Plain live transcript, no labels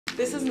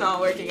This is not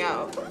working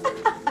out.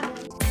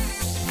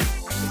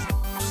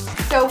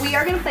 So we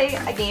are gonna play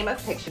a game of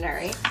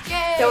Pictionary.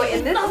 Yay! So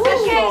in this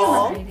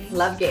fishbowl,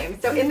 love games.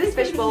 So in this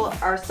fishbowl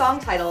are song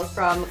titles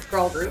from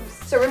girl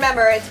groups. So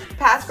remember, it's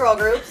past girl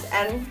groups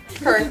and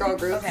current girl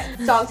groups. Okay.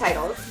 Song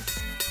titles.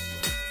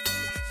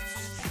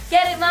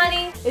 Get it,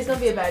 money. It's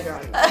gonna be a bad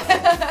drawing.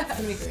 It's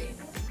gonna be green.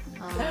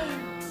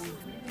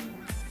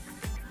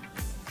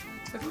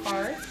 The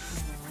card.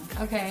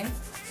 Okay.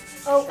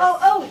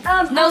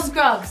 No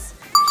scrubs.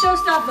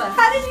 Showstopper.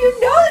 How did you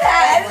know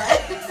that?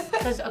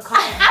 There's a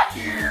card.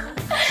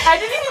 I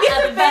didn't even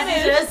get to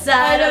finish. Just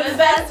side of his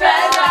best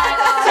friend.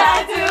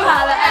 Try to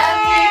holler at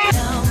me.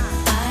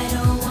 I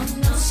don't want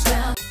no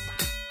scrub.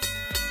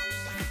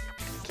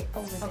 Get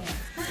over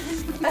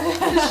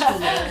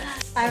there.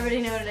 I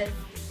already know what it is.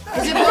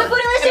 Is it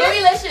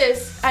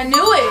bootylicious? I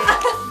knew it.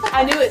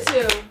 I knew it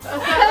too.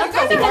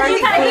 Because you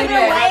can't give it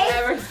away. I've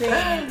ever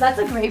seen. That's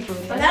a great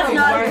booty. That's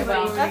not a good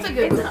booty. That's a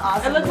good It's one. an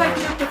awesome It looks like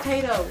booty. cute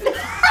potatoes.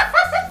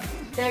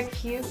 They're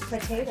cute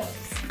potatoes.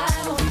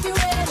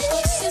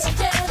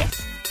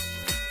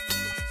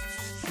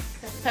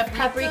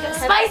 Paprika.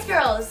 Spice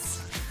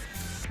Girls.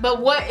 But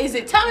what is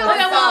it? Tell me what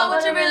I want.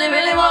 What you really,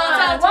 really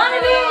want.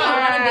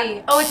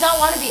 Wannabe. Oh, it's not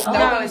wannabe. Oh,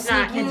 No, you it's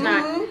not. sneaky. It's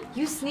not.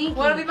 You sneaky.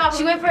 Wannabe Papa.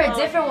 She went for a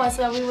different one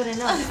so that we wouldn't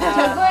know.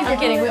 I'm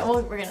kidding. We're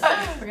gonna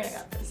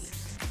got this.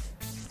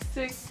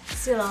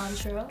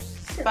 Cilantro.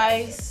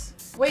 Spice.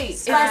 Wait.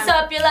 Spice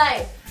up your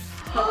life.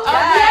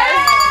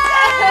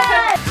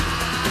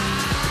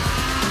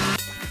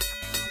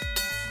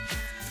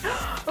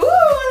 Ooh, I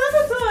love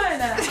this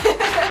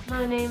one.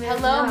 My name is.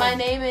 Hello, my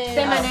name is.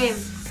 Say my name.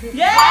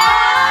 Yeah!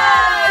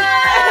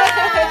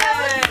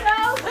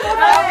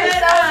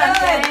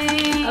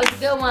 That was a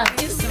good one.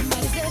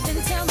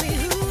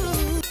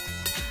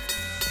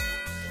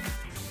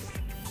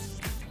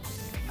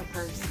 A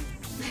person.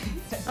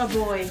 A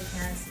boy.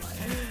 Yes.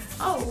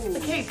 Oh, a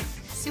cake.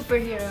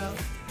 Superhero.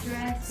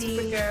 Dressy.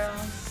 Supergirl.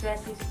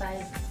 Dressy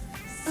Spice.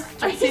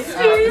 Dressy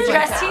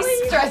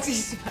Dressy.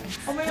 Spice.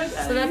 Oh my god.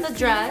 So that's a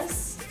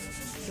dress.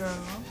 Girl.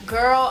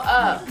 Girl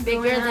up.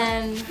 Bigger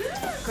than.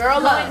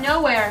 Girl Going up.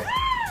 nowhere.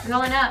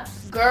 Going up.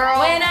 Girl.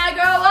 When I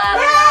grow up.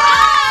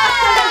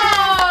 Oh!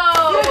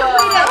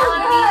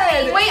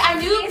 Wait, I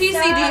knew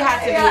PCD had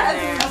to be in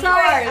there. Of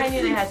course. I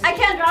knew they had to be. I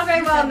can't draw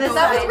very well on this.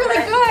 That was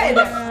really good.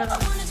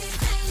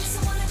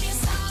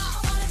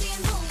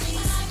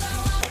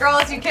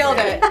 Girls, you killed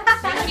it.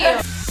 Thank you.